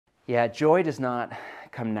Yeah, joy does not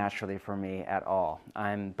come naturally for me at all.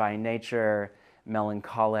 I'm by nature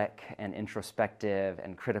melancholic and introspective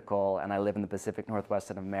and critical, and I live in the Pacific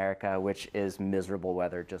Northwest of America, which is miserable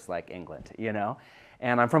weather just like England, you know?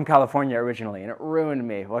 And I'm from California originally, and it ruined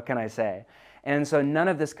me. What can I say? And so none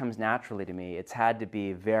of this comes naturally to me. It's had to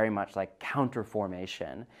be very much like counter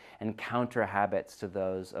formation and counter habits to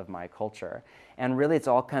those of my culture. And really it's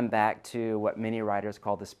all come back to what many writers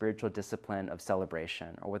call the spiritual discipline of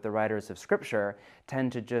celebration, or what the writers of scripture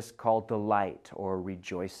tend to just call delight or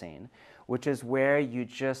rejoicing, which is where you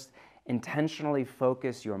just intentionally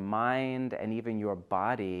focus your mind and even your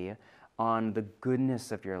body on the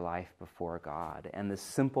goodness of your life before God and the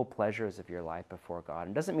simple pleasures of your life before God.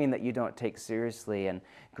 It doesn't mean that you don't take seriously and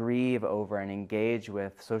grieve over and engage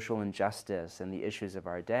with social injustice and the issues of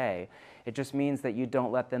our day. It just means that you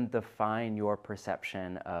don't let them define your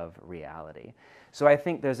perception of reality. So I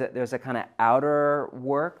think there's a kind of outer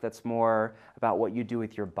work that's more about what you do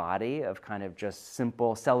with your body, of kind of just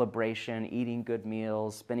simple celebration, eating good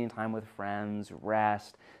meals, spending time with friends,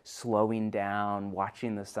 rest, slowing down,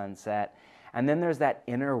 watching the sunset. And then there's that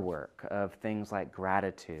inner work of things like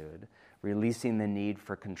gratitude, releasing the need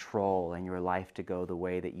for control and your life to go the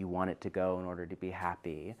way that you want it to go in order to be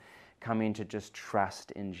happy, coming to just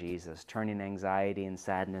trust in Jesus, turning anxiety and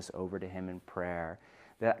sadness over to Him in prayer.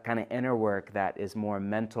 That kind of inner work that is more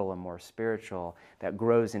mental and more spiritual, that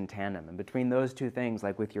grows in tandem. And between those two things,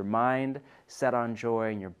 like with your mind set on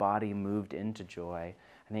joy and your body moved into joy,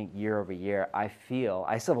 I think year over year, I still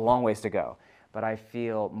have a long ways to go, but I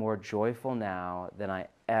feel more joyful now than I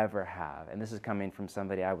ever have. And this is coming from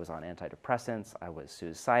somebody, I was on antidepressants, I was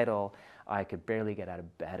suicidal, I could barely get out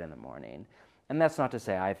of bed in the morning. And that's not to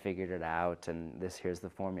say I figured it out and here's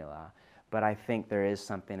the formula. But I think there is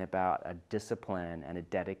something about a discipline and a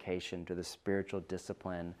dedication to the spiritual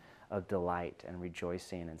discipline of delight and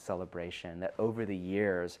rejoicing and celebration that over the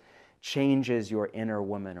years changes your inner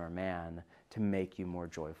woman or man to make you more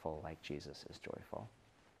joyful like Jesus is joyful.